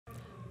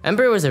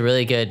Ember was a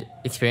really good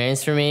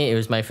experience for me. It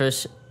was my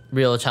first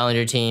real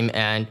challenger team,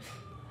 and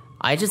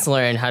I just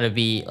learned how to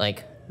be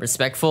like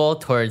respectful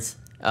towards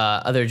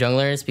other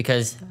junglers,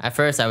 because at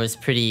first I was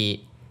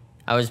pretty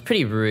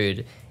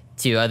rude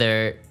to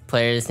other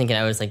players, thinking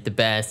I was like the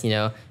best, you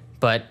know.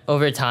 But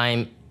over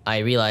time, I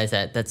realized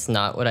that that's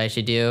not what I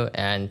should do,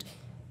 and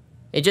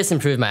it just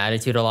improved my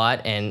attitude a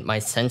lot and my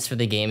sense for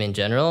the game in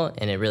general,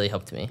 and it really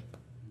helped me.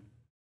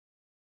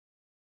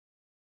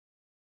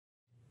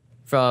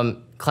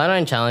 From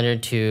Cloud9 Challenger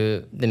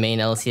to the main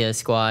LCS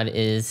squad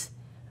is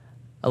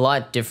a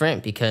lot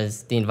different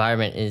because the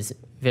environment is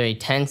very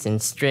tense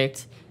and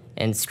strict,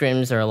 and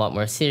scrims are a lot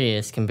more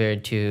serious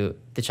compared to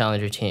the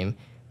Challenger team.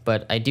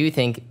 But I do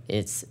think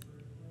it's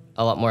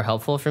a lot more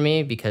helpful for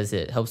me because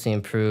it helps me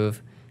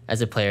improve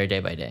as a player day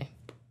by day.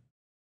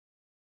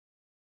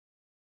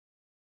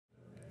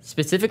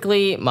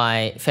 Specifically,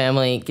 my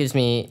family gives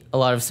me a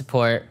lot of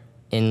support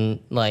in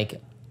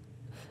like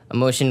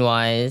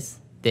emotion-wise.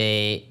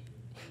 They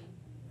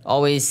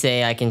always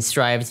say I can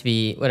strive to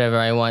be whatever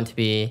I want to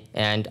be,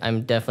 and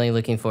I'm definitely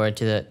looking forward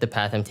to the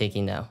path I'm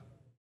taking now.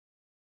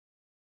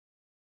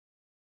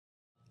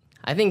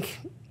 I think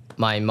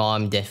my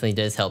mom definitely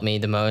does help me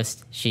the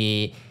most.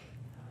 She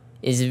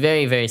is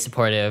very, very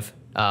supportive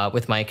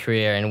with my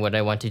career and what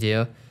I want to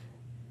do.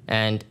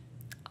 And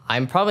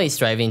I'm probably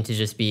striving to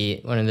just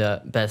be one of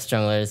the best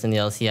junglers in the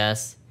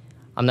LCS.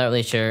 I'm not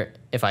really sure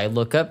if I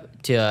look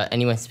up to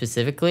anyone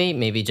specifically,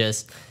 maybe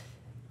just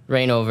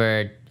reign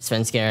over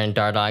Svenskar and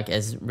Dardoch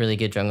as really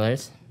good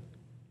junglers.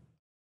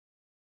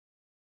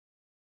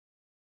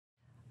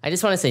 I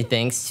just want to say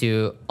thanks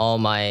to all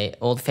my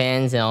old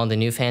fans and all the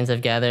new fans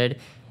I've gathered,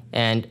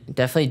 and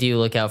definitely do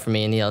look out for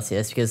me in the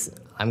LCS because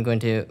I'm going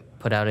to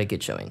put out a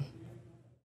good showing.